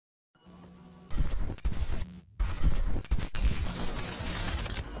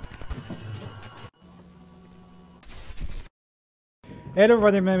Hey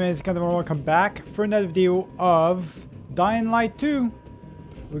everybody, my name is Kevin. Welcome back for another video of Dying Light 2.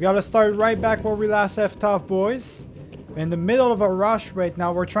 We gotta start right back where we last left off, boys. In the middle of a rush right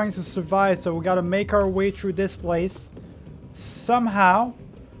now. We're trying to survive, so we gotta make our way through this place somehow.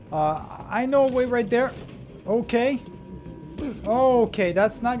 I know a way right there. Okay. Okay,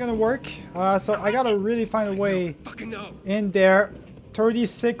 that's not gonna work. So I gotta really find a way in there. 30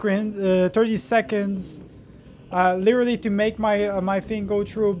 seconds. Literally to make my my thing go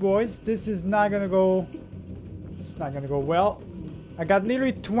through, boys. This is not gonna go. It's not gonna go well. I got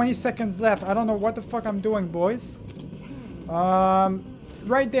literally 20 seconds left. I don't know what the fuck I'm doing, boys.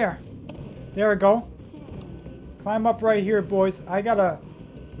 Right there. There we go. Climb up right here, boys. I gotta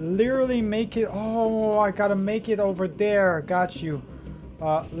literally make it. Oh, I gotta make it over there. Got you.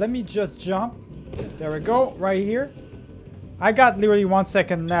 Let me just jump. There we go. Right here. I got literally 1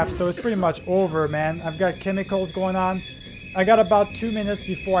 second left, so it's pretty much over, man. I've got chemicals going on. I got about 2 minutes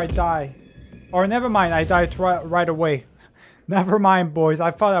before I die. Or never mind, I died right away. Never mind, boys.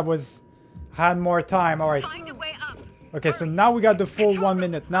 I thought I had more time. Alright. Okay, so now we got the full 1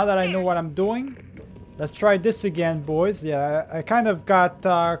 minute. Now that I know what I'm doing, let's try this again, boys. Yeah, I kind of got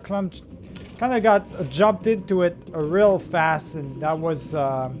jumped into it real fast, and that was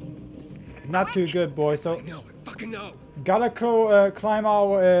not too good, boys. So gotta climb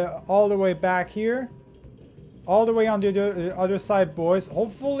all the way back here. All the way on the other side, boys.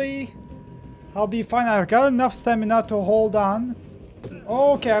 Hopefully, I'll be fine. I've got enough stamina to hold on.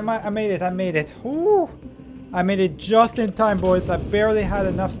 Okay, I made it. I made it. Whew. I made it just in time, boys. I barely had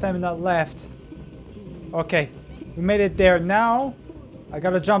enough stamina left. Okay, we made it there. Now, I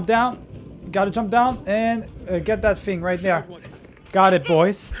gotta jump down. Gotta jump down and get that thing right there. Got it,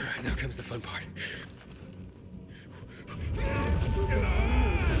 boys. Now comes the fun part.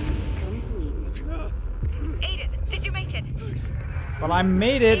 Did you make it? Well, I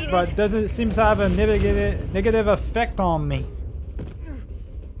made it, but doesn't seem to have a negative effect on me.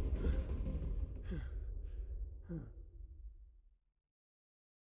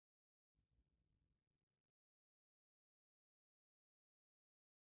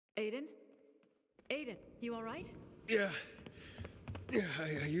 Aiden? Aiden, you all right? Yeah,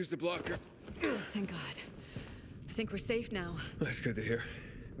 I used the blocker. Thank God. I think we're safe now. That's good to hear.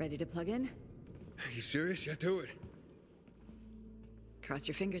 Ready to plug in? Are you serious? Yeah, do it. Cross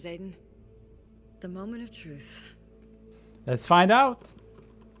your fingers, Aiden. The moment of truth. Let's find out.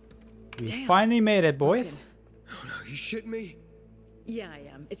 We finally made it, boys. Oh no, you shitting me? Yeah, I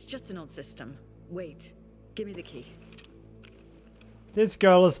am. It's just an old system. Wait. Give me the key. This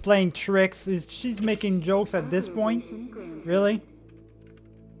girl is playing tricks. She's making jokes at this point? Really?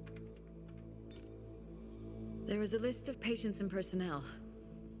 There is a list of patients and personnel.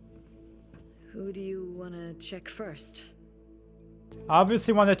 Who do you want to check first? I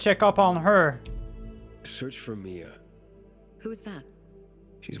obviously want to check up on her. Search for Mia. Who's that?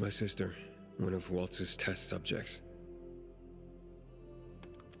 She's my sister, one of Waltz's test subjects.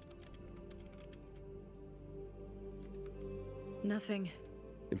 Nothing.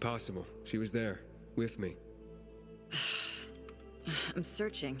 Impossible. She was there, with me. I'm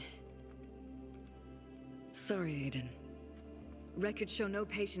searching. Sorry, Aiden. Records show no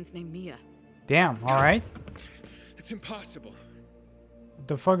patients named Mia. Damn, alright. It's impossible. What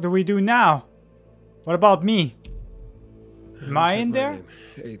the fuck do we do now? What about me? Am I in there?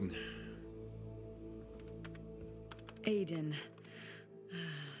 Aiden. Aiden.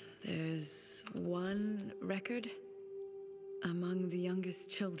 There's one record among the youngest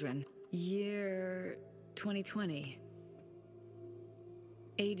children. Year 2020.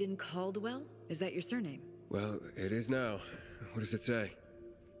 Aiden Caldwell? Is that your surname? Well, it is now. What does it say?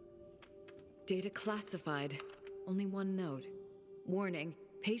 Data classified. Only one note. Warning.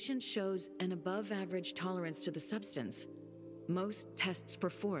 Patient shows an above-average tolerance to the substance. Most tests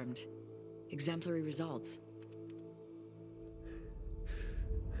performed. Exemplary results.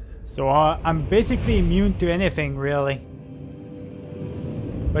 So I'm basically immune to anything, really.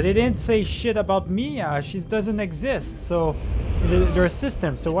 But it didn't say shit about Mia. She doesn't exist. So their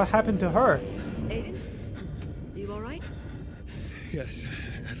system. So what happened to her? Aiden? You alright? Yes,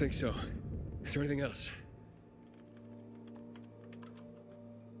 I think so. Is there anything else?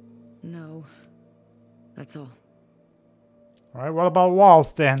 No. That's all. Alright, what about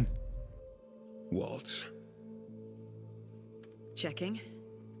Waltz then? Waltz. Checking.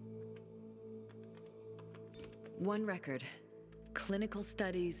 One record. Clinical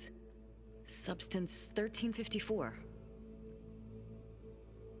studies. Substance 1354.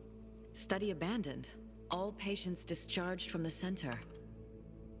 Study abandoned. All patients discharged from the center.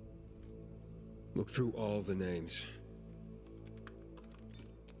 Look through all the names.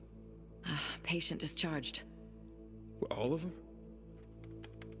 patient discharged. All of them?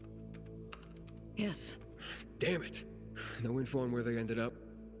 Yes. Damn it. No info on where they ended up?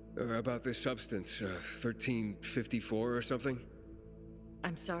 Or about this substance, 1354 or something?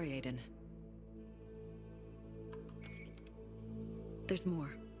 I'm sorry, Aiden. There's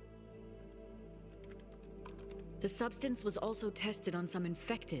more. The substance was also tested on some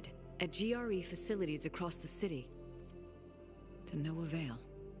infected at GRE facilities across the city. To no avail.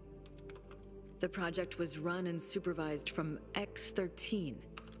 The project was run and supervised from X-13.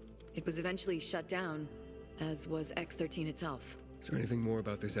 It was eventually shut down, as was X-13 itself. Is there anything more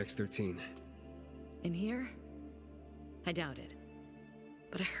about this X-13? In here? I doubt it.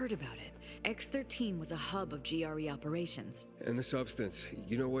 But I heard about it. X-13 was a hub of GRE operations. And the substance,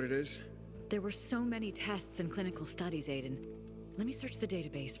 you know what it is? There were so many tests and clinical studies, Aiden. Let me search the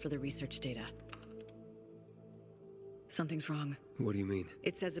database for the research data. Something's wrong. What do you mean?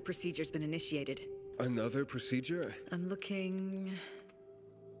 It says a procedure's been initiated. Another procedure? I'm looking...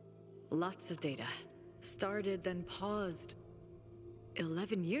 Lots of data. Started, then paused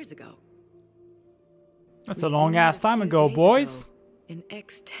 11 years ago. That's a long ass time ago, boys. In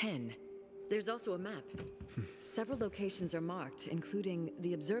X10. There's also a map. Several locations are marked, including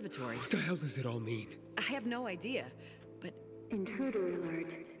the observatory. What the hell does it all mean? I have no idea, but... Intruder alert.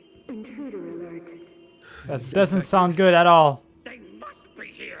 Intruder alert. That doesn't sound good at all. They must be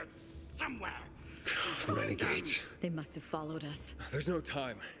here somewhere. Renegades. They must have followed us. There's no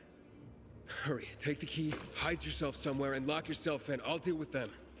time. Hurry, take the key, hide yourself somewhere, and lock yourself in. I'll deal with them.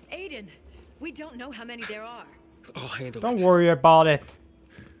 Aiden, we don't know how many there are. I'll handle it. Don't worry about it.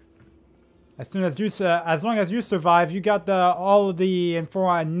 As long as you survive, you got all the info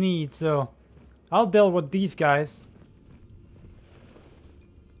I need. So, I'll deal with these guys.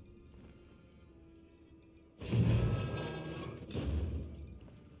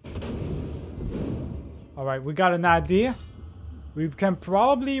 All right, we got an idea. We can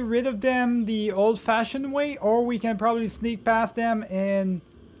probably rid of them the old-fashioned way, or we can probably sneak past them and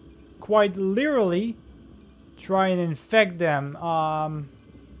quite literally try and infect them.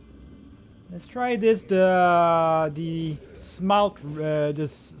 Let's try this the smart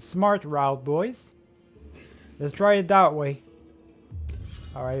route, boys. Let's try it that way.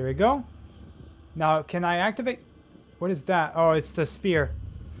 All right, here we go. Now, can I activate? What is that? Oh, it's the spear.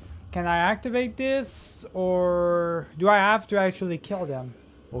 Can I activate this, or do I have to actually kill them?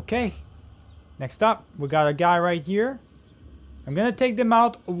 Okay. Next up, we got a guy right here. I'm gonna take them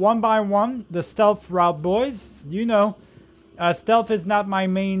out one by one. The stealth route, boys. You know, stealth is not my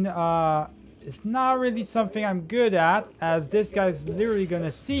main. It's not really something I'm good at, as this guy's literally gonna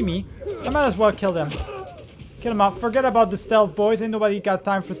see me. I might as well kill them. Kill them out. Forget about the stealth, boys. Ain't nobody got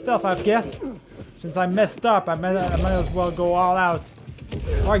time for stealth, I guess. Since I messed up, I might as well go all out.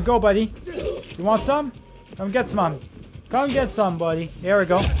 Alright, go, buddy. You want some? Come get some. Come get some, buddy. Here we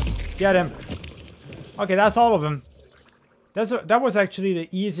go. Get him. Okay, that's all of them. That was actually the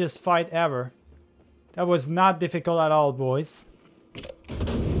easiest fight ever. That was not difficult at all, boys.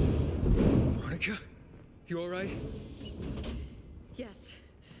 Veronika? You alright? Yes,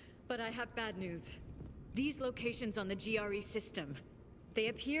 but I have bad news. These locations on the GRE system, they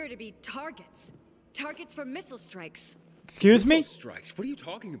appear to be targets. Targets for missile strikes. Excuse me? Strikes? What are you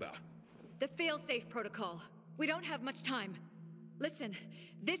talking about? The failsafe protocol. We don't have much time. Listen,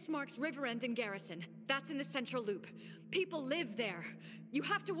 this marks River End and Garrison. That's in the central loop. People live there. You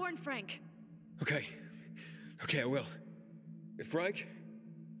have to warn Frank. Okay. Okay, I will. Frank,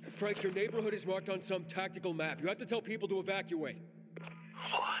 your neighborhood is marked on some tactical map. You have to tell people to evacuate.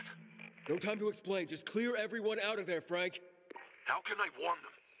 What? No time to explain. Just clear everyone out of there, Frank. How can I warn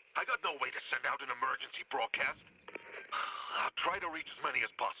them? I got no way to send out an emergency broadcast. I'll try to reach as many as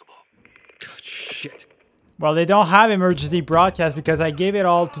possible. God, shit. Well, they don't have emergency broadcast because I gave it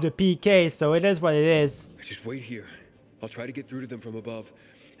all to the PK, so it is what it is. Just wait here. I'll try to get through to them from above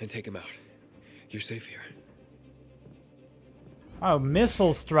and take them out. You're safe here. Oh,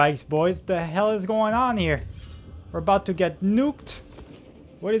 missile strikes, boys. The hell is going on here? We're about to get nuked.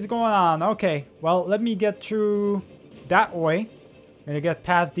 What is going on? Okay, well, let me get through that way. Gonna get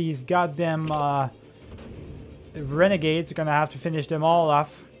past these goddamn renegades. We're gonna have to finish them all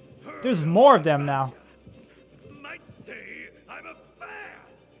off. There's more of them now. Might say I'm a fan.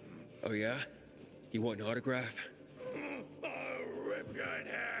 Oh, yeah? You want an autograph? I'll rip you in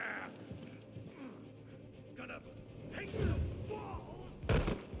half. Gonna paint the walls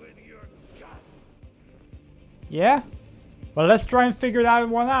with your gun. Yeah? Well, let's try and figure that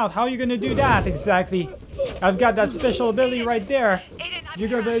one out. How are you gonna do that exactly? I've got that special ability right there. You're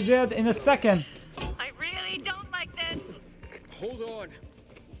gonna be dead in a second. I really don't like this. Hold on.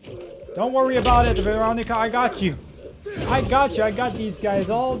 Don't worry about it, Veronika. I got you. I got you. I got these guys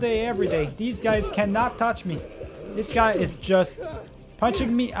all day, every day. These guys cannot touch me. This guy is just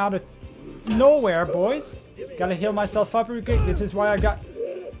punching me out of nowhere, boys. Gotta heal myself up real quick. This is why I got...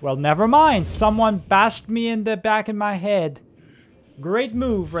 Well, never mind. Someone bashed me in the back of my head. Great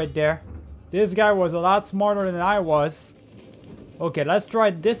move right there. This guy was a lot smarter than I was. Okay, let's try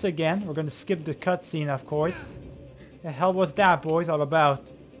this again. We're gonna skip the cutscene, of course. The hell was that, boys, all about?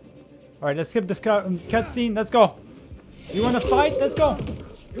 Alright, let's skip this cutscene. Let's go. You wanna fight? Let's go.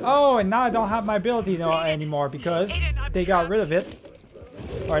 Oh, and now I don't have my ability anymore because they got rid of it.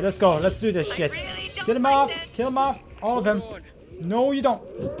 Alright, let's go. Let's do this shit. Kill him off. Kill him off. All of them. No, you don't.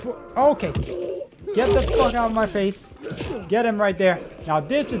 Okay. Get the fuck out of my face. Get him right there. Now,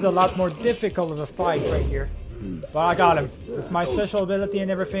 this is a lot more difficult of a fight right here. But I got him. With my special ability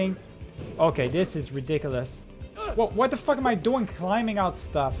and everything. Okay, this is ridiculous. Whoa, what the fuck am I doing climbing out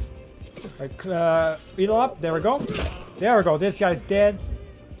stuff? Right, heal up. There we go. There we go. This guy's dead.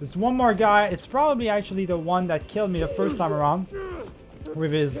 There's one more guy. It's probably actually the one that killed me the first time around.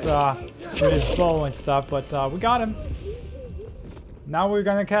 With his bow and stuff. But we got him. Now we're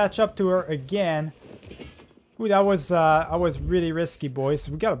gonna catch up to her again. Ooh, that was really risky, boys.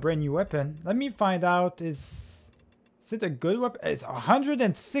 We got a brand new weapon. Let me find out. Is it a good weapon? It's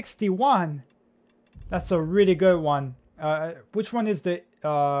 161. That's a really good one. Which one is the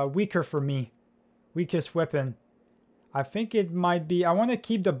weaker for me? Weakest weapon. I think it might be... I want to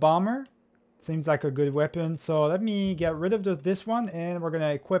keep the bomber. Seems like a good weapon. So let me get rid of this one. And we're going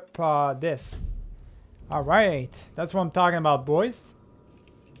to equip this. Alright. That's what I'm talking about, boys.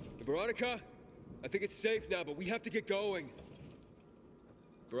 Veronika, I think it's safe now, but we have to get going.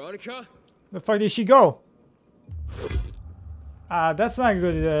 Veronika? Where the fuck did she go? That's not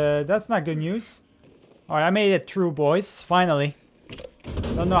good. That's not good news. Alright, I made it through, boys. Finally.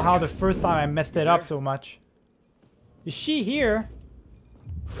 Don't know how the first time I messed it up so much. Is she here?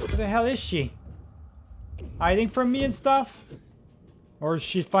 Where the hell is she? Hiding from me and stuff? Or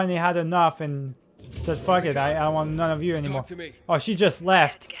she finally had enough and said, fuck it, I don't want none of you anymore. Oh, she just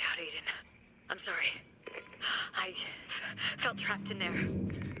left. Get out, Aiden. I'm sorry. I felt trapped in there.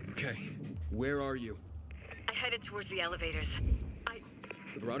 Okay, where are you? I headed towards the elevators.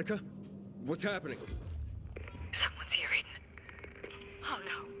 Veronika? What's happening? Someone's here, Aiden. Oh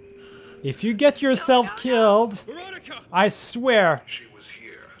no. If you get yourself killed, Veronika! I swear. She was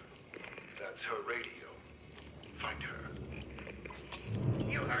here. That's her radio. Find her.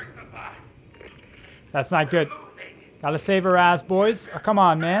 You heard the bot. That's not good. Gotta save her ass, boys. Oh, come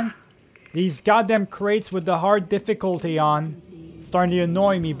on, man. These goddamn crates with the hard difficulty on. Starting to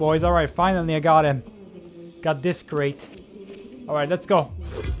annoy me, boys. Alright, finally I got him. Got this crate. Alright, let's go.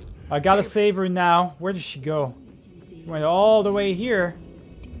 I gotta save her now. Where did she go? She went all the way here.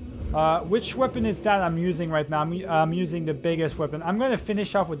 Which weapon is that I'm using right now? I'm using the biggest weapon. I'm gonna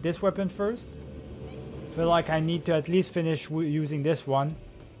finish off with this weapon first. Feel like I need to at least finish using this one.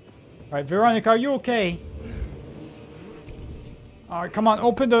 Alright, Veronika, are you okay? Alright, come on,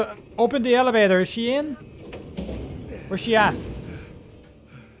 open the elevator. Is she in? Where's she at?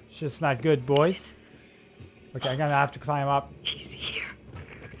 It's just not good, boys. Okay, I'm gonna have to climb up. He's here.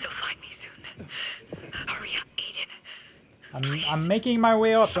 They'll find me soon. Hurry up, Aiden. I'm making my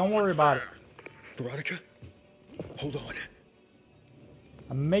way up. Don't worry about it. Veronika? Hold on.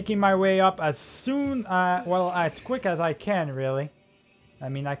 I'm making my way up as soon, well, as quick as I can, really. I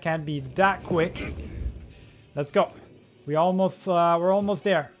mean, I can't be that quick. Let's go. We're almost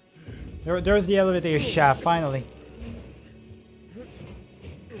there. There's the elevator shaft, finally.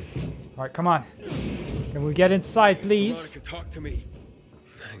 Alright, come on. Can we get inside, please? Veronika, talk to me.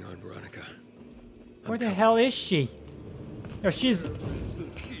 Hang on, Veronika. Where the hell is she? Oh, she's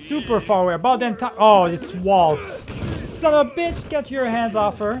super far away. About then time. Oh, it's Waltz. Son of a bitch, get your hands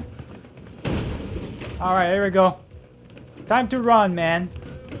off her. Alright, here we go. Time to run, man.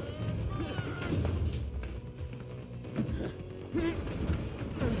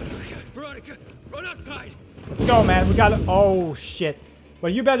 Veronika, run outside! Let's go, man. We gotta... Oh, shit.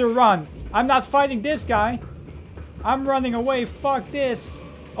 Well, you better run. I'm not fighting this guy. I'm running away. Fuck this.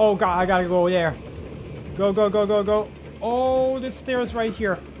 Oh, God. I gotta go there. Go, go, go, go, go. Oh, the stairs right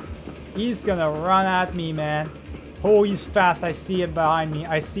here. He's gonna run at me, man. Oh, he's fast. I see it behind me.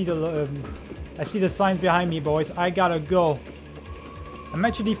 I see the signs behind me, boys. I gotta go. I'm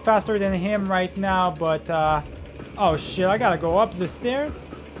actually faster than him right now, but... oh, shit. I gotta go up the stairs.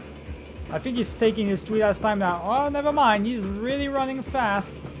 I think he's taking his sweet ass time now. Oh, never mind. He's really running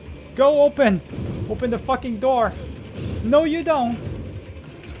fast. Go open. Open the fucking door. No, you don't.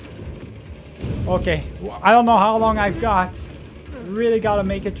 Okay. I don't know how long I've got really gotta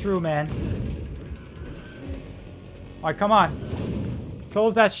make it through, man. Alright, come on.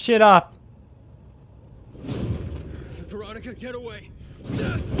 Close that shit up. Veronika, get away.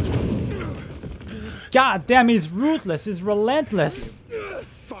 God damn, he's ruthless. He's relentless.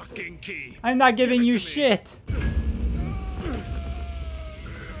 Fucking key. I'm not giving you shit.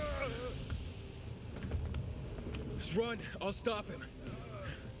 Just run. I'll stop him.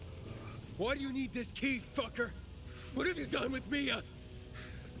 Why do you need this key, fucker? What have you done with Mia?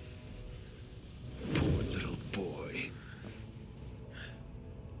 Poor little boy.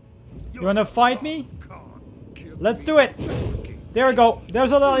 You wanna fight me? Let's do it. There we go.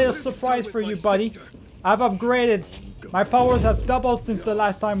 There's a little surprise for you, buddy. I've upgraded. My powers have doubled since the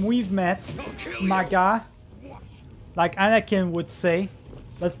last time we've met. My guy. Like Anakin would say.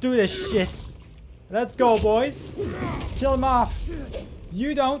 Let's do this shit. Let's go, boys. Kill him off.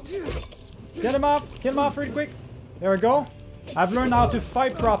 You don't. Get him off. Get him off really quick. There we go. I've learned how to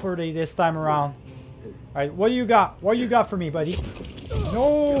fight properly this time around. Alright, what do you got? What do you got for me, buddy?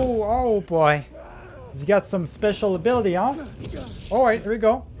 No! Oh boy. He's got some special ability, huh? Alright, here we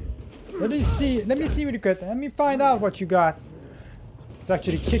go. Let me see really quick. Let me find out what you got. It's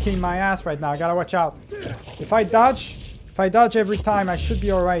actually kicking my ass right now. I gotta watch out. If I dodge every time, I should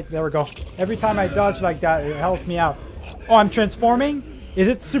be alright. There we go. Every time I dodge like that, it helps me out. Oh, I'm transforming? Is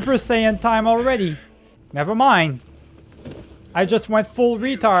it Super Saiyan time already? Never mind. I just went full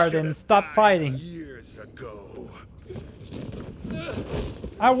retard and stopped fighting. Years ago.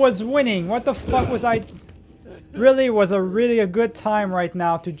 I was winning. What the fuck was I... Really was really a good time right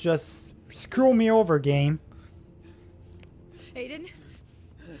now to just screw me over, game. Aiden,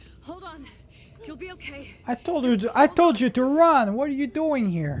 hold on. You'll be okay. I told you to run. What are you doing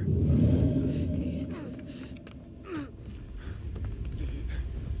here?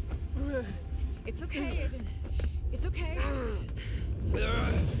 It's okay, Aiden. It's okay.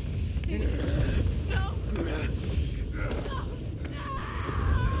 No.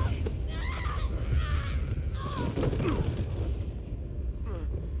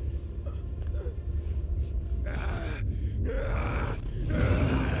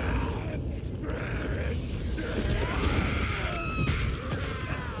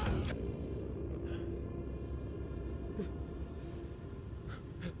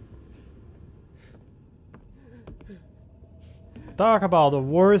 Talk about the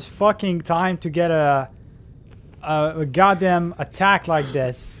worst fucking time to get a goddamn attack like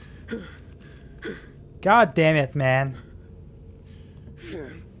this. God damn it, man.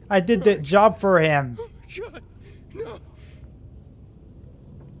 I did the job for him. God, no.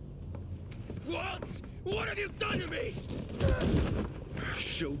 Waltz, what have you done to me? I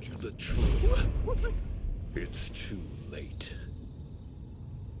showed you the truth. It's too late.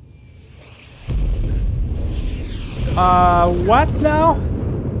 What now?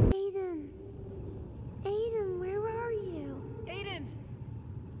 Aiden. Aiden, where are you? Aiden.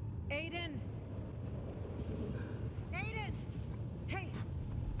 Aiden. Aiden. Hey,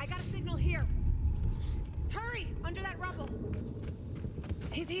 I got a signal here. Hurry, under that rubble.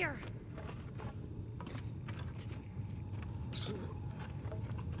 He's here.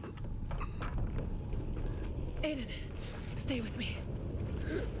 Aiden, stay with me.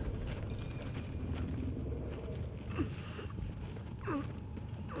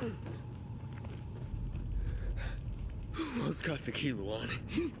 Who's got the key, Luan?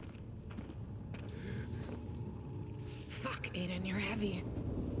 Fuck, Aiden, you're heavy.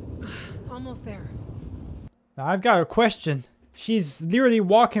 Almost there. Now I've got a question. She's literally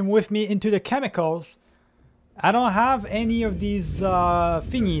walking with me into the chemicals. I don't have any of these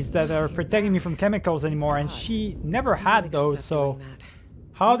thingies that are protecting me from chemicals anymore, and she never had those, so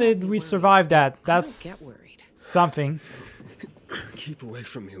how did we survive that? That's Get worried. something. Keep away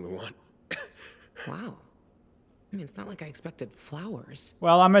from me, Luan. Wow. I mean, it's not like I expected flowers.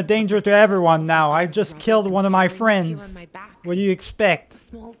 Well, I'm a danger to everyone now. I just killed one of my friends. What do you expect? A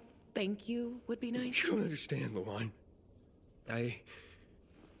small thank you would be nice. You don't understand, Luan.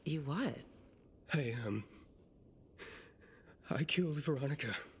 You what? I killed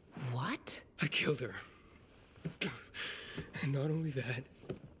Veronika. What? I killed her. And not only that,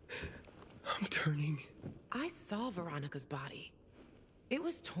 I'm turning. I saw Veronika's body. It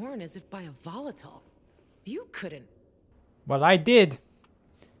was torn as if by a volatile. You couldn't. Well, I did.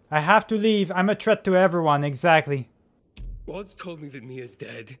 I have to leave. I'm a threat to everyone, exactly. Waltz told me that Mia's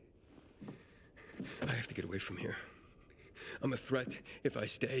dead. I have to get away from here. I'm a threat if I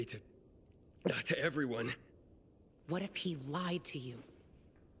stay to everyone. What if he lied to you?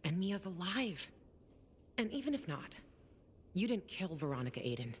 And Mia's alive? And even if not, you didn't kill Veronika,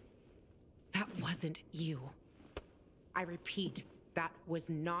 Aiden. That wasn't you. I repeat, That was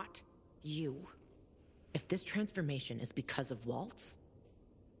not you. If this transformation is because of Waltz,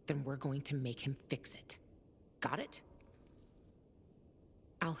 then we're going to make him fix it. Got it?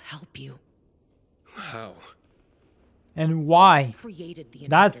 I'll help you. How? And why? Created the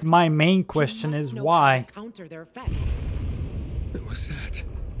That's invaders. my main You question must is know why? how to counter their effects. What's that?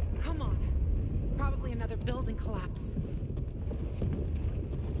 Come on. Probably another building collapse.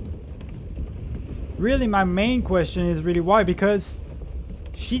 Really, my main question is really why, because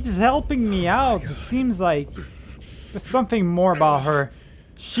she's helping me out. It seems like there's something more about her.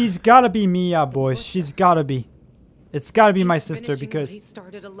 She's gotta be Mia, boys. She's gotta be. It's gotta be my sister, because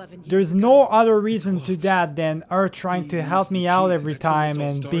there's no other reason to that than her trying to help me out every time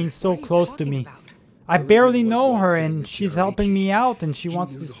and being so close to me. I barely know her and she's helping me out and she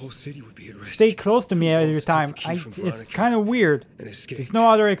wants to stay close to me every time. It's kind of weird. There's no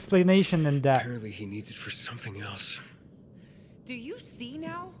other explanation than that. Apparently he needs it for something else. Do you see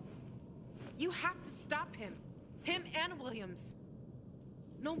now? You have to stop him. Him and Williams.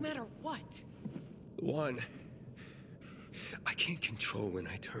 No matter what. Juan, I can't control when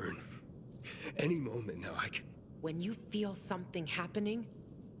I turn. Any moment now I can... When you feel something happening,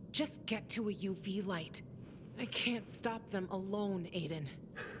 just get to a UV light. I can't stop them alone, Aiden.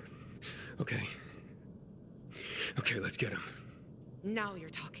 Okay. Okay, let's get him. Now you're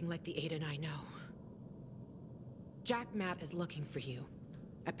talking like the Aiden I know. Jack Matt is looking for you.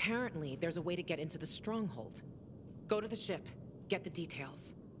 Apparently, there's a way to get into the stronghold. Go to the ship. Get the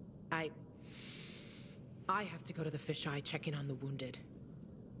details. I have to go to the fisheye, check in on the wounded.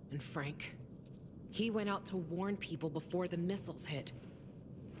 And Frank, he went out to warn people before the missiles hit.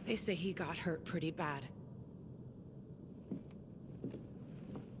 They say he got hurt pretty bad.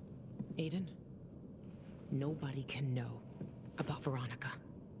 Aiden, nobody can know about Veronika.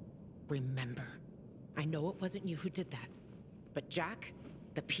 Remember, I know it wasn't you who did that, but Jack,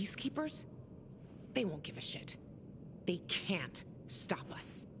 the Peacekeepers, they won't give a shit. They can't stop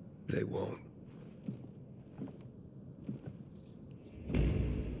us. They won't.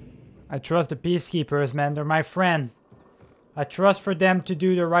 I trust the Peacekeepers, man. They're my friend. I trust for them to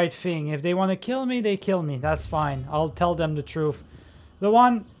do the right thing. If they want to kill me, they kill me. That's fine. I'll tell them the truth. The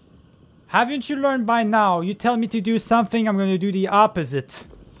one... Haven't you learned by now? You tell me to do something, I'm going to do the opposite.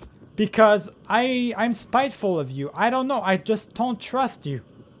 Because I'm spiteful of you. I don't know. I just don't trust you.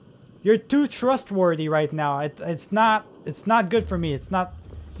 You're too trustworthy right now. It's not good for me. It's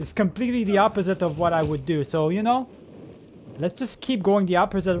completely the opposite of what I would do. So, you know, let's just keep going the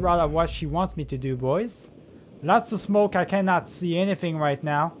opposite route of what she wants me to do, boys. Lots of smoke. I cannot see anything right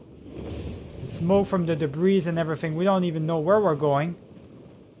now. The smoke from the debris and everything. We don't even know where we're going.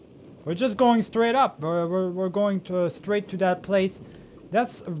 We're just going straight up. We're going straight to that place.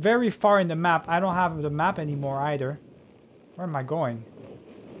 That's very far in the map. I don't have the map anymore either. Where am I going?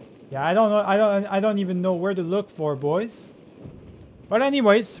 Yeah, I don't know. I don't even know where to look for, boys. But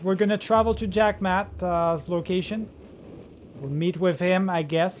anyways, we're gonna travel to Jack Matt's location. We'll meet with him, I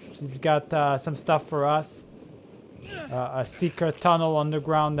guess. He's got some stuff for us. A secret tunnel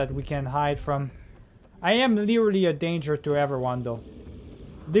underground that we can hide from. I am literally a danger to everyone, though.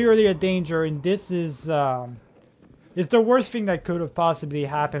 Literally a danger, and this is it's the worst thing that could have possibly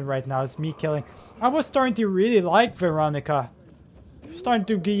happened right now. Is me killing. I was starting to really like Veronika. Starting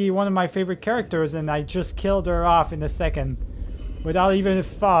to be one of my favorite characters, and I just killed her off in a second without even a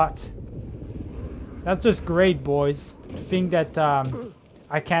thought. That's just great, boys. To think that I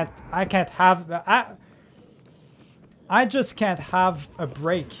just can't have a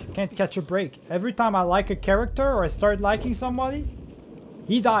break. Can't catch a break. Every time I like a character or I start liking somebody,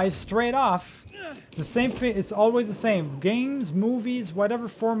 he dies straight off. It's the same thing. It's always the same. Games, movies, whatever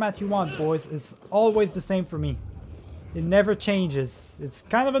format you want, boys. It's always the same for me. It never changes. It's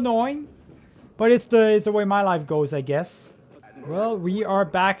kind of annoying, but it's the way my life goes, I guess. Well, we are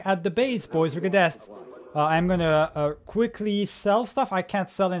back at the base, boys. Look at this. I'm gonna quickly sell stuff. I can't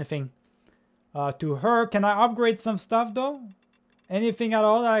sell anything to her. Can I upgrade some stuff though? Anything at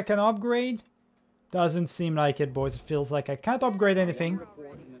all that I can upgrade? Doesn't seem like it, boys. It feels like I can't upgrade anything.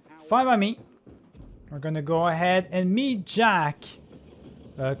 Fine by me. We're gonna go ahead and meet Jack.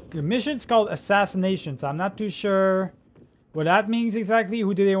 The mission's called Assassination, so I'm not too sure what that means exactly.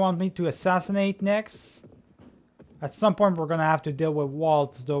 Who do they want me to assassinate next? At some point, we're gonna have to deal with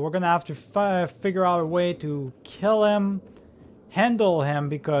Waltz, though. We're gonna have to figure out a way to kill him, handle him,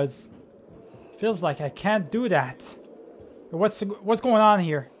 because it feels like I can't do that. What's going on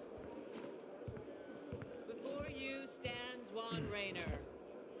here? Before you stands Juan Raynor,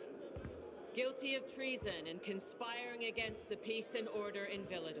 guilty of treason and conspiring against the peace and order in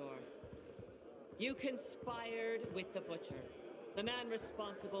Villador. You conspired with the Butcher. The man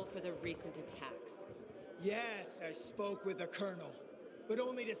responsible for the recent attacks. Yes, I spoke with the colonel, but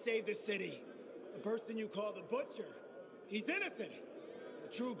only to save the city. The person you call the butcher, he's innocent.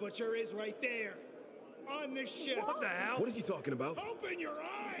 The true butcher is right there, on this ship. What the hell? What is he talking about? Open your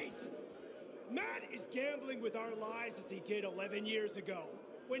eyes! Matt is gambling with our lives as he did 11 years ago,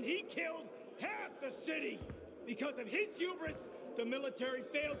 when he killed half the city. Because of his hubris, the military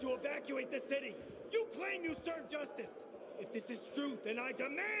failed to evacuate the city. You claim you serve justice. If this is true, then I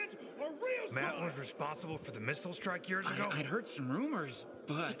demand a real Matt trial. was responsible for the missile strike years ago? I'd heard some rumors,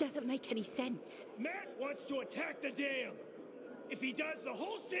 but... It doesn't make any sense. Matt wants to attack the dam. If he does, the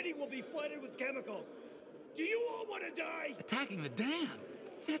whole city will be flooded with chemicals. Do you all want to die? Attacking the dam?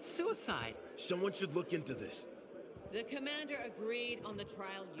 That's suicide. Someone should look into this. The commander agreed on the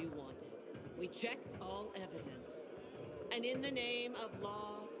trial you wanted. We checked all evidence. And in the name of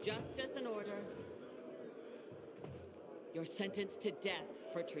law, justice, and order, you're sentenced to death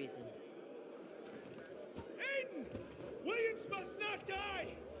for treason. Aiden! Williams must not die!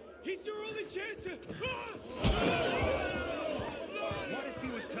 He's your only chance to... What if he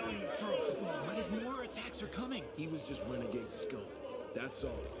was telling the truth? What if more attacks are coming? He was just renegade scum. That's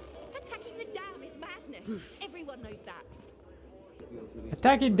all. Attacking the dam is madness. Everyone knows that.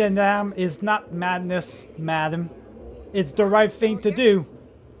 Attacking the dam is not madness, madam. It's the right thing to do.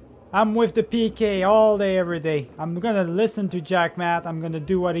 I'm with the PK all day, every day. I'm gonna listen to Jack Matt. I'm gonna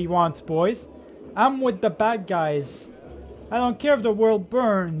do what he wants, boys. I'm with the bad guys. I don't care if the world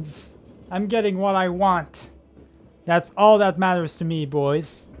burns. I'm getting what I want. That's all that matters to me,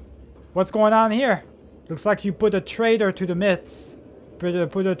 boys. What's going on here? Looks like you put a traitor to the midst. Put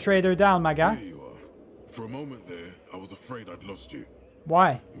a traitor down, my guy. Here you are. For a moment there, I was afraid I'd lost you.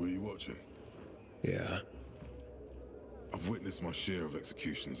 Why? Were you watching? Yeah. I've witnessed my share of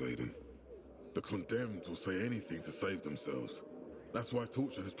executions, Aiden. The condemned will say anything to save themselves. That's why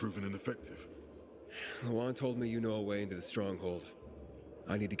torture has proven ineffective. Juan told me you know a way into the stronghold.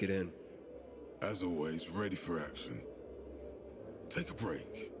 I need to get in. As always, ready for action. Take a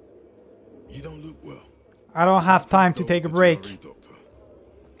break. You don't look well. I don't have time to take a break. GRE doctor.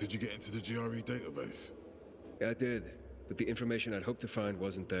 Did you get into the GRE database? Yeah, I did, but the information I'd hoped to find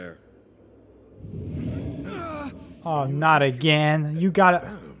wasn't there. Oh, not again. You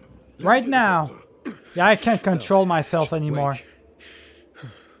gotta... Right now. Yeah, I can't control myself anymore. Wait.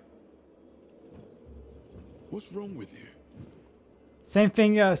 What's wrong with you? Same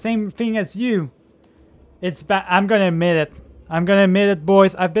thing as you. It's bad. I'm gonna admit it. I'm gonna admit it,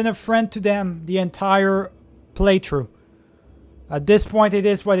 boys. I've been a friend to them the entire playthrough. At this point, it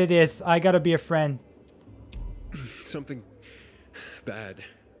is what it is. I gotta be a friend. Something bad.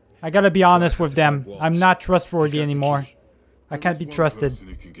 I gotta be honest with them. I'm not trustworthy anymore. I can't be trusted.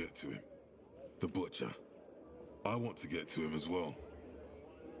 Who can get to him. The butcher. I want to get to him as well.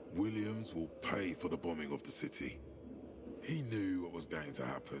 Williams will pay for the bombing of the city. He knew what was going to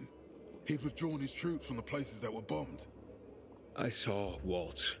happen. He'd withdrawn his troops from the places that were bombed. I saw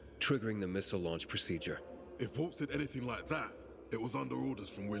Waltz triggering the missile launch procedure. If Waltz did anything like that, it was under orders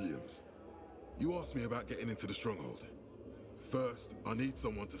from Williams. You asked me about getting into the stronghold. First, I need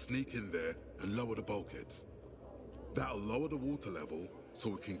someone to sneak in there and lower the bulkheads. That'll lower the water level so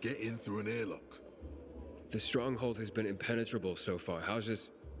we can get in through an airlock. The stronghold has been impenetrable so far. How's this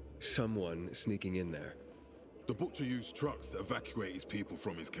someone sneaking in there? The butcher used trucks to evacuate his people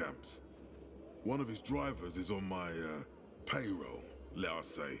from his camps. One of his drivers is on my payroll, let us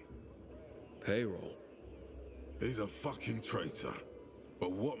say. Payroll? He's a fucking traitor.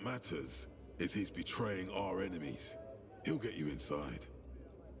 But what matters is he's betraying our enemies. He'll get you inside.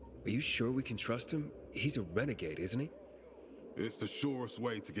 Are you sure we can trust him? He's a renegade, isn't he? It's the surest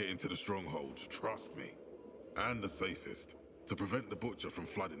way to get into the stronghold, trust me. And the safest, to prevent the butcher from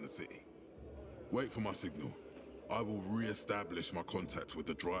flooding the city. Wait for my signal. I will re-establish my contact with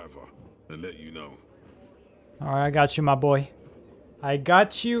the driver and let you know. Alright, I got you, my boy. I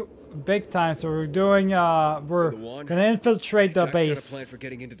got you big time. So we're doing, we're gonna infiltrate the Jack's base. got a plan for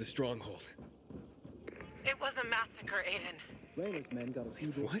getting into the stronghold. It was a massacre, Aiden. Reyna's men got a few...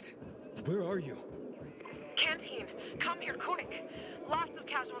 What? Where are you? Canteen, come here quick. Lots of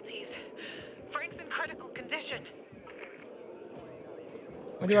casualties. Frank's in critical condition.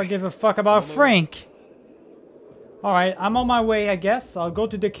 What do I give a fuck about Frank? Alright, I'm on my way, I guess. I'll go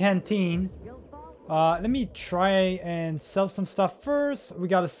to the canteen. Let me try and sell some stuff first. We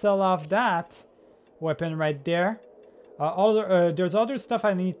gotta sell off that weapon right there. There's other stuff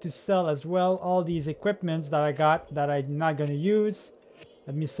I need to sell as well. All these equipments that I got that I'm not gonna use.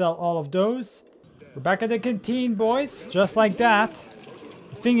 Let me sell all of those. We're back at the canteen, boys. Just like that.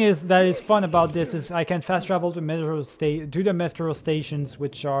 thing is that is fun about this is I can fast travel to the metro stations,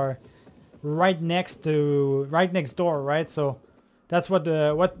 which are right next door, right? So that's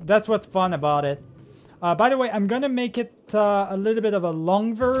that's what's fun about it. By the way, I'm gonna make it a little bit of a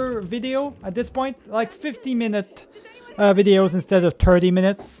longer video at this point, like 50-minute videos instead of 30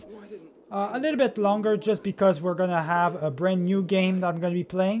 minutes. A little bit longer just because we're gonna have a brand new game that I'm gonna be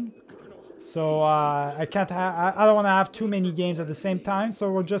playing. So I don't want to have too many games at the same time.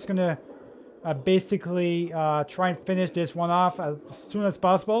 So we're just gonna basically try and finish this one off as soon as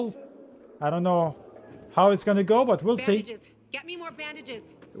possible. I don't know how it's gonna go, but we'll see. Get me more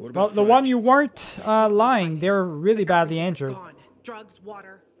bandages. Well, the one you weren't lying, they're really badly injured. Gone. Drugs,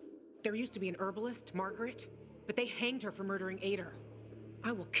 water. There used to be an herbalist, Margaret, but they hanged her for murdering Ader.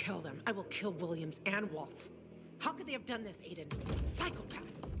 I will kill them. I will kill Williams and Waltz. How could they have done this, Aiden?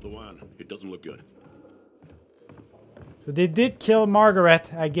 Psychopaths. Luan, it doesn't look good. So they did kill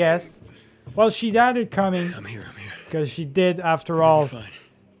Margaret, I guess. Well, she had it coming. I'm here. Because she did, after all.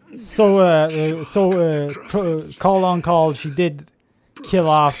 Call on call, she did kill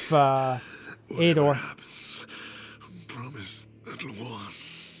off Ador. Promise that Luan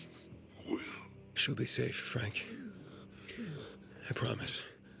will. She'll be safe, Frank. I promise.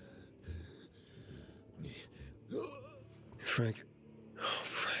 Frank. Oh,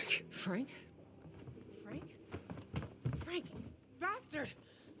 Frank. Frank? Frank? Bastard!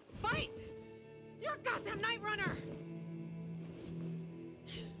 Fight! You're a goddamn night runner!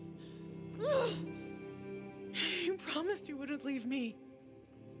 You promised you wouldn't leave me.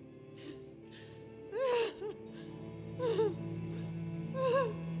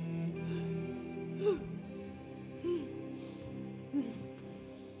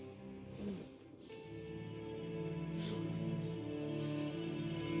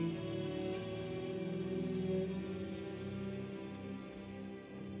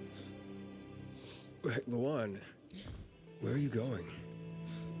 Wait, Luan, where are you going?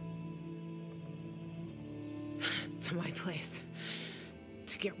 To my place.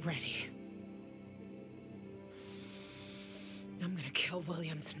 To get ready. I'm gonna kill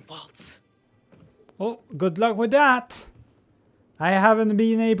Williams and Waltz. Oh, good luck with that. I haven't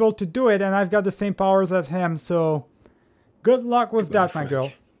been able to do it, and I've got the same powers as him, so good luck with Goodbye, that, my Frank.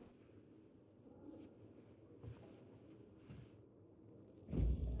 girl.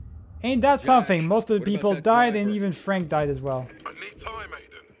 Ain't that something? Most of the what people about that died, driver? and even Frank died as well. I need time,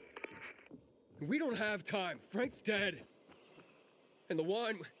 Aiden. We don't have time. Frank's dead. And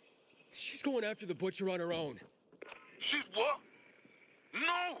Luan, she's going after the butcher on her own. She's what?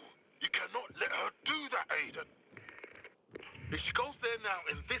 No! You cannot let her do that, Aiden. If she goes there now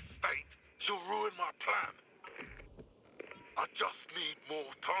in this state, she'll ruin my plan. I just need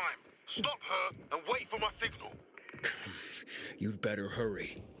more time. Stop her and wait for my signal. You'd better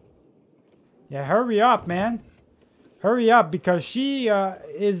hurry. Yeah, hurry up, man. Hurry up, because she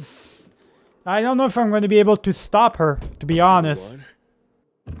is... I don't know if I'm going to be able to stop her, to be honest.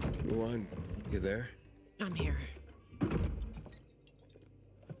 Luan, you there? I'm here.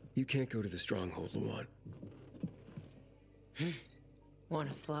 You can't go to the stronghold, Luan. Want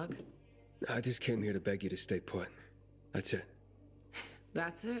a slug? I just came here to beg you to stay put. That's it.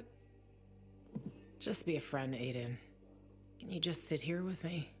 That's it? Just be a friend, Aiden. Can you just sit here with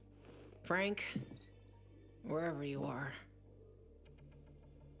me? Frank, wherever you are,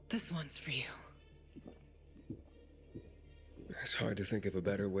 this one's for you. It's hard to think of a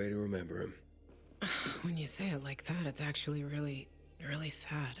better way to remember him. When you say it like that, it's actually really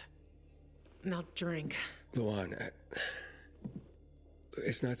sad. Now drink. Luan,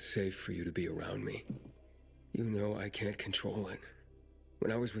 it's not safe for you to be around me. You know I can't control it.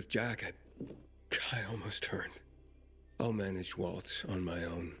 When I was with Jack, I almost turned. I'll manage Waltz on my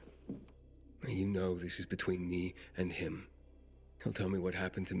own. You know this is between me and him. He'll tell me what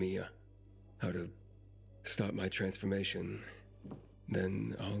happened to Mia, how to stop my transformation.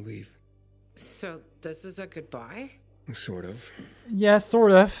 Then I'll leave. So this is a goodbye? Sort of. Yeah,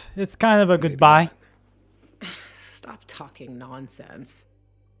 sort of. It's kind of a goodbye. Stop talking nonsense.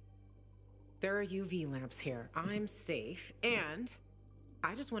 There are UV lamps here. I'm safe, and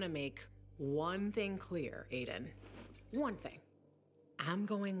I just want to make one thing clear, Aiden. One thing. I'm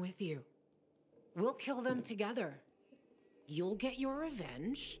going with you. We'll kill them together. You'll get your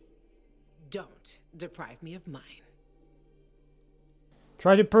revenge. Don't deprive me of mine.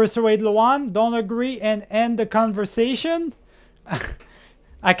 Try to persuade Luan, don't agree, and end the conversation?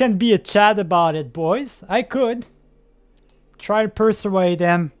 I can be a chat about it, boys. I could. Try to persuade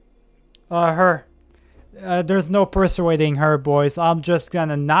them. Her. There's no persuading her, boys. I'm just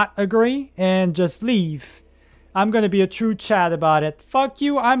gonna not agree and just leave. I'm gonna be a true Chad about it. Fuck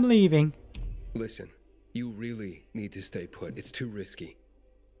you, I'm leaving. Listen, you really need to stay put. It's too risky.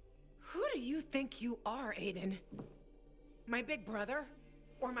 Who do you think you are, Aiden? My big brother?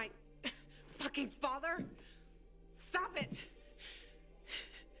 Or my fucking father? Stop it!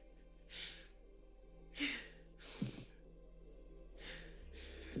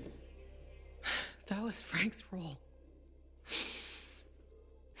 That was Frank's role.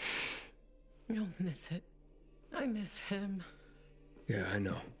 You'll miss it. I miss him. Yeah, I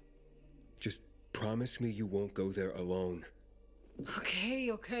know. Just promise me you won't go there alone.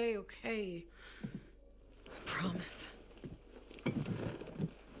 Okay. I promise.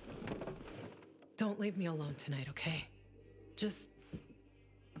 Don't leave me alone tonight, okay? Just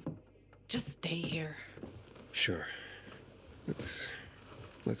stay here. Sure.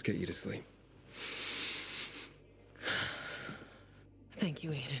 Let's get you to sleep. Thank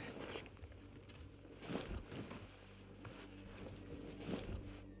you, Aiden.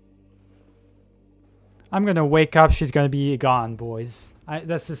 I'm gonna wake up, she's gonna be gone, boys.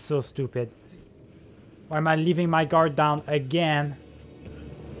 This is so stupid. Why am I leaving my guard down again?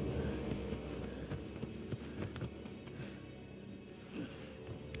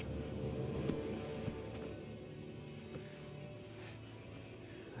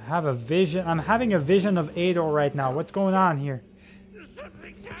 I have a vision. I'm having a vision of Ado right now. What's going on here?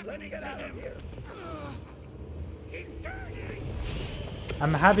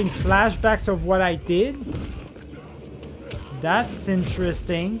 I'm having flashbacks of what I did. That's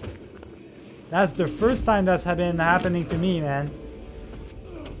interesting. That's the first time that's been happening to me, man.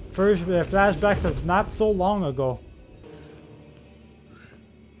 First flashbacks of not so long ago.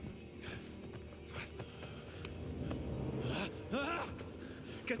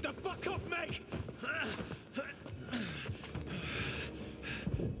 Get the fuck off me!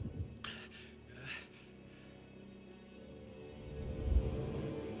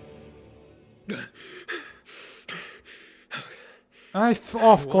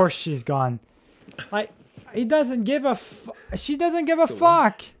 Of course she's gone. He doesn't give a she doesn't give a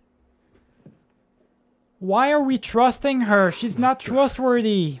fuck. Why are we trusting her? She's not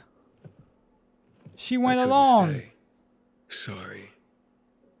trustworthy. She went along. Sorry.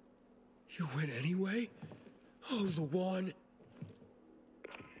 You went anyway? Oh, Luan.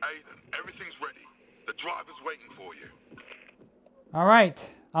 Aiden, everything's ready. The driver's waiting for you. Alright,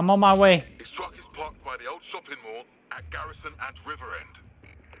 I'm on my way. His truck is parked by the old shopping mall at Garrison and River End.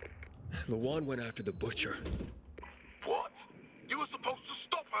 Luan went after the butcher. What? You were supposed to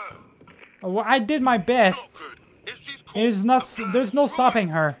stop her. Well, I did my best. Not good. If she's caught, It's not. There's no stopping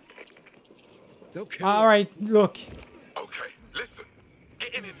her. Alright, look. Okay, listen.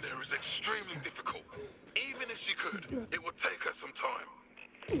 Getting in there is extremely difficult. Even if she could, it would take her some time.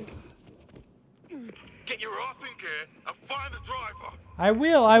 Get your ass in gear and find the driver. I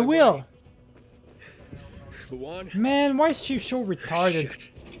will. Luan? Man, why is she so retarded? Shit.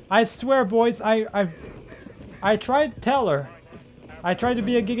 I swear, boys, I tried to tell her. I tried to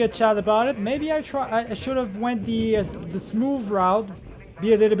be a giga chat about it. Maybe I should have went the smooth route,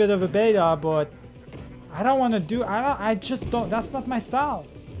 be a little bit of a beta, but I don't want to do. I just don't. That's not my style.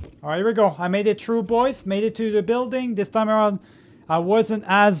 All right, here we go. I made it through, boys. Made it to the building. This time around, I wasn't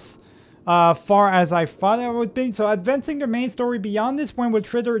as far as I thought I would be. So advancing the main story beyond this point will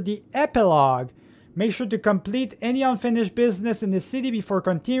trigger the epilogue. Make sure to complete any unfinished business in the city before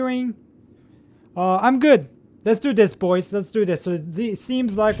continuing. I'm good. Let's do this, boys. Let's do this. So it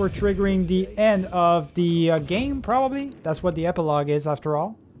seems like we're triggering the end of the game, probably. That's what the epilogue is, after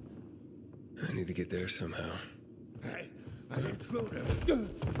all. I need to get there somehow. Hey, I included.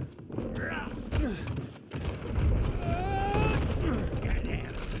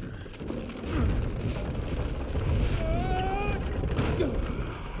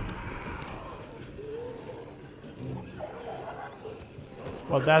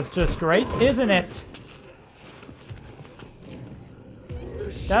 Well, that's just great, isn't it?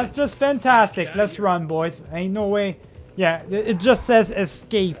 That's just fantastic. Let's run, boys. Ain't no way. Yeah, it just says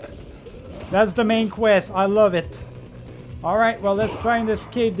escape. That's the main quest. I love it. Alright, well, let's try and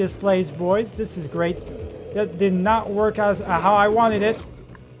escape this place, boys. This is great. That did not work as how I wanted it.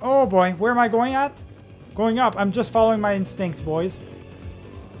 Oh, boy. Where am I going at? Going up. I'm just following my instincts, boys.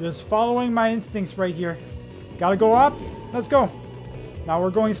 Just following my instincts right here. Gotta go up. Let's go. Now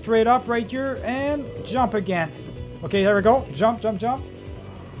we're going straight up right here and jump again. Okay, there we go. Jump, jump, jump.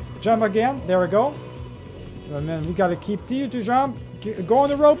 Jump again. There we go. And then we gotta keep you to jump. Go on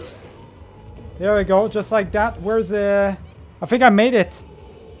the ropes. There we go. Just like that. Where's the... I think I made it.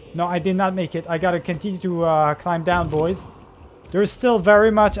 No, I did not make it. I gotta continue to climb down, boys. They're still very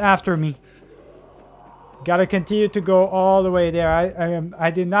much after me. Gotta continue to go all the way there.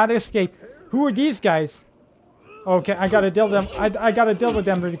 I did not escape. Who are these guys? Okay, I gotta deal with them. I gotta deal with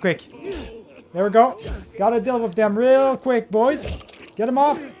them really quick. There we go. Gotta deal with them real quick, boys. Get them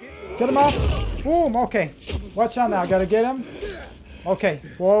off. Get them off. Boom. Okay. Watch out now. Gotta get him. Okay.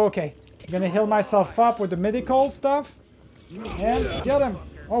 Whoa, okay. I'm gonna heal myself up with the medical stuff. And get him.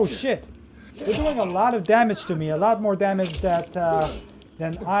 Oh, shit. They're doing a lot of damage to me. A lot more damage that,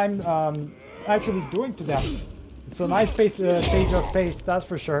 than I'm actually doing to them. It's a nice change of pace, that's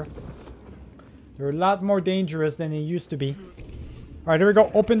for sure. They're a lot more dangerous than they used to be. Alright, here we go.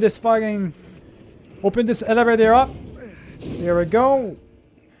 Open this elevator up. There we go.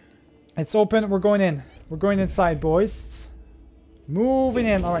 It's open. We're going in. We're going inside, boys. Moving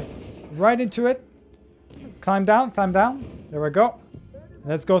in. Alright. Right into it. Climb down. Climb down. There we go.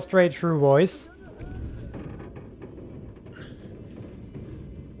 Let's go straight through, boys.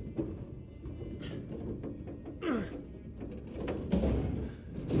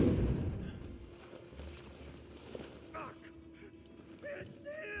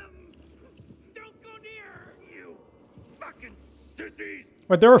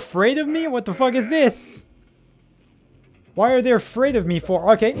 What, they're afraid of me? What the fuck is this? Why are they afraid of me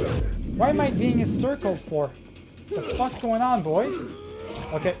for? Okay. Why am I being encircled for? What the fuck's going on, boys?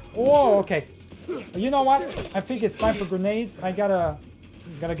 Okay. Whoa, okay. You know what? I think it's time for grenades. I gotta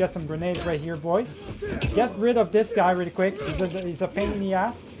get some grenades right here, boys. Get rid of this guy really quick. He's a pain in the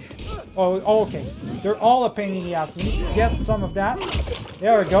ass. Oh, okay. They're all a pain in the ass. Get some of that.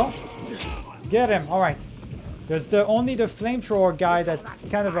 There we go. Get him. Alright. There's only the flamethrower guy that's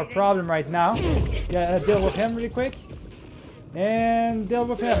kind of a problem right now. Yeah, deal with him really quick. And deal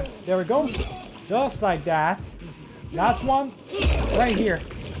with him. There we go. Just like that. Last one. Right here.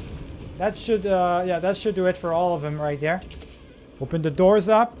 That should, yeah, that should do it for all of them right there. Open the doors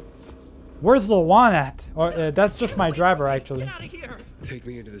up. Where's Lawan at? Or, that's just my driver, actually. Get out of here! Take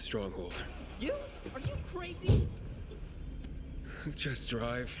me into the stronghold. You? Are you crazy? Just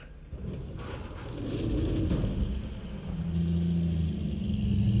drive.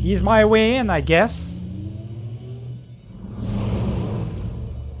 Ease my way in, I guess.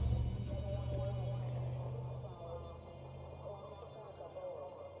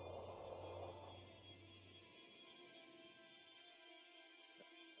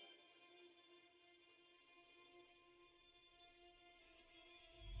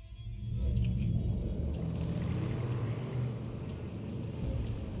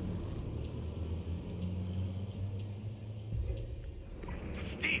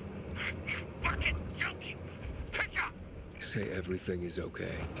 Say everything is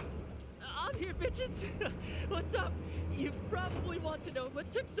okay. I'm here, bitches. What's up? You probably want to know what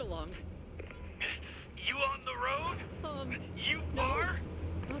took so long. You on the road? You no, are?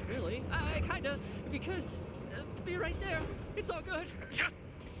 Not really. I kinda, because, be right there. It's all good. Just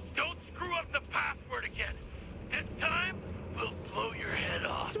don't screw up the password again. This time, we'll blow your head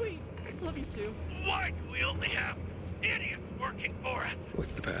off. Sweet. Love you too. Why do we only have idiots working for us?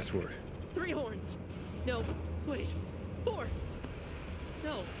 What's the password? 3 horns. No, wait. 4.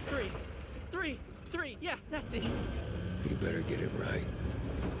 No, 3. 3. Yeah, that's it. You better get it right.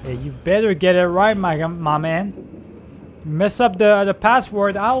 Yeah, you better get it right, my man. You mess up the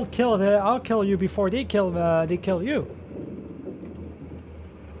password, I'll kill you before they kill you.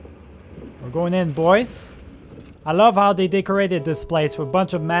 We're going in, boys. I love how they decorated this place with a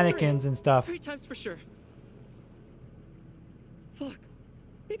bunch of mannequins and stuff. 3 times for sure. Fuck.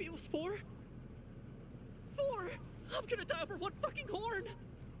 Maybe it was 4? 4! I'm gonna die over 1 fucking horn!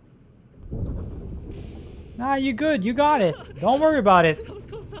 Nah, you good. You got it. Don't worry about it. That was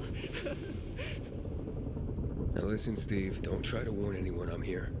close, huh? Now listen, Steve. Don't try to warn anyone I'm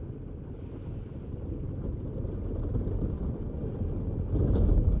here.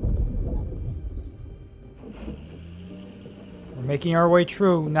 We're making our way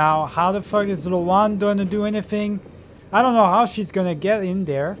through. Now, how the fuck is Lawan gonna do anything? I don't know how she's gonna get in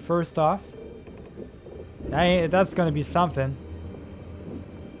there, first off. That's gonna be something.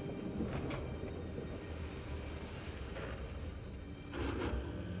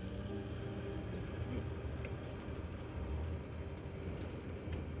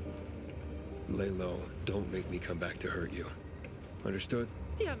 Lay low. Don't make me come back to hurt you. Understood?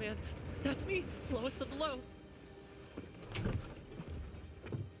 Yeah, man. That's me. Lowest of the low.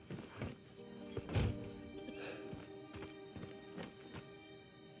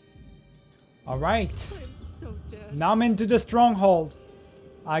 Alright. So dead. Now I'm into the stronghold.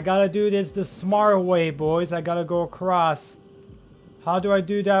 I gotta do this the smart way, boys. I gotta go across. How do I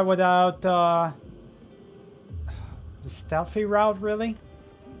do that without the stealthy route, really?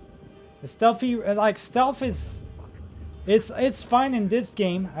 The stealthy, like stealth is, it's fine in this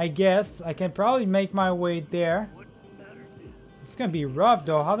game, I guess. I can probably make my way there. It's gonna be rough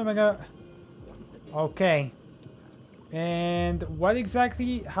though. How am I gonna? Okay. And what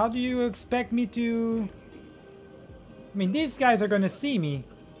exactly? How do you expect me to? I mean, these guys are gonna see me.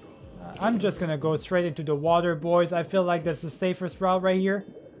 I'm just gonna go straight into the water, boys. I feel like that's the safest route right here.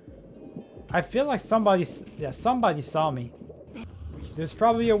 I feel like somebody saw me. There's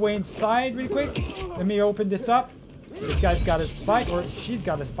probably a way inside really quick. Let me open this up. This guy's got a spike, or she's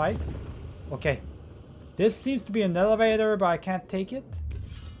got a spike. Okay. This seems to be an elevator, but I can't take it.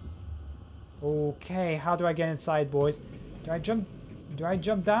 Okay, how do I get inside, boys? Do I jump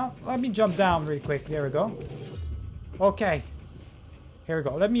down? Let me jump down really quick. There we go. Okay. Here we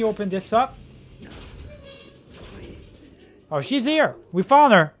go. Let me open this up. Oh, she's here. We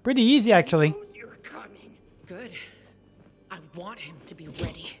found her. Pretty easy, actually. You're coming. Good. I want him to be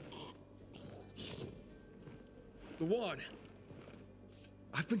ready. Luan,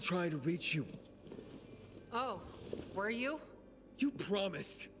 I've been trying to reach you. Oh, were you? You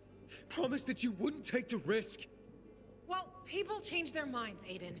promised. Promised that you wouldn't take the risk. Well, people change their minds,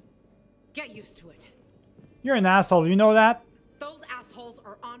 Aiden. Get used to it. You're an asshole, you know that? Those assholes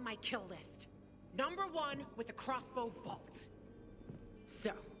are on my kill list. Number 1 with a crossbow bolt.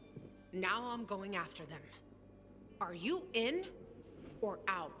 So, now I'm going after them. Are you in or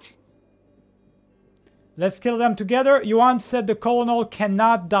out? Let's kill them together. Yuan said the colonel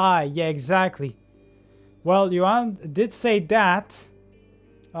cannot die. Yeah, exactly. Well, Yuan did say that.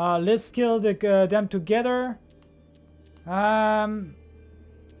 Let's kill them together.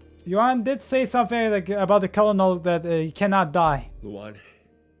 Yuan did say something like about the colonel that he cannot die. Luan,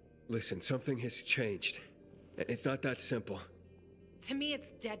 listen, something has changed. It's not that simple. To me, it's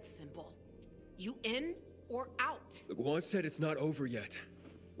dead simple. You in or out? Luan said it's not over yet.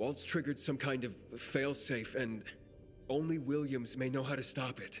 Walt's triggered some kind of failsafe, and only Williams may know how to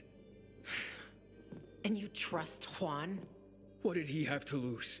stop it. And you trust Juan? What did he have to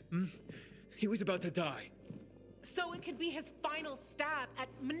lose? He was about to die. So it could be his final stab at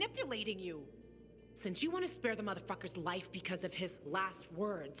manipulating you. Since you want to spare the motherfucker's life because of his last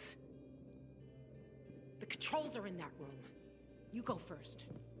words. The controls are in that room. You go first.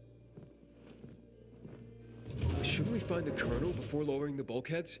 Shouldn't we find the colonel before lowering the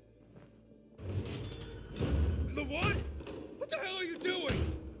bulkheads? Luan? What the hell are you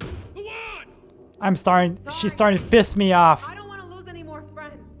doing? Luan! She's starting to piss me off. I don't want to lose any more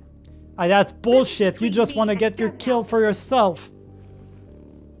friends. That's bullshit. You just want to get your kill for yourself.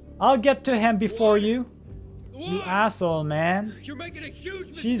 I'll get to him before you. Luan! You asshole, man. You're making a huge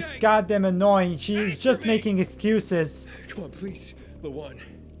mistake. She's goddamn annoying. She's just making excuses. Come on, please, Luan.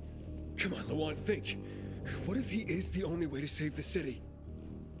 Come on, Luan, think. What if he is the only way to save the city?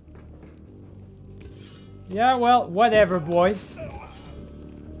 Yeah, well, whatever, boys.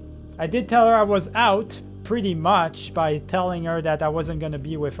 I did tell her I was out, pretty much, by telling her that I wasn't gonna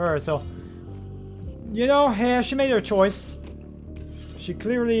be with her, so... You know, yeah, she made her choice. She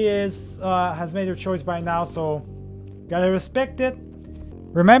clearly has made her choice by now, so... Gotta respect it.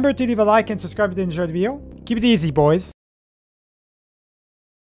 Remember to leave a like and subscribe if you enjoyed the video. Keep it easy, boys.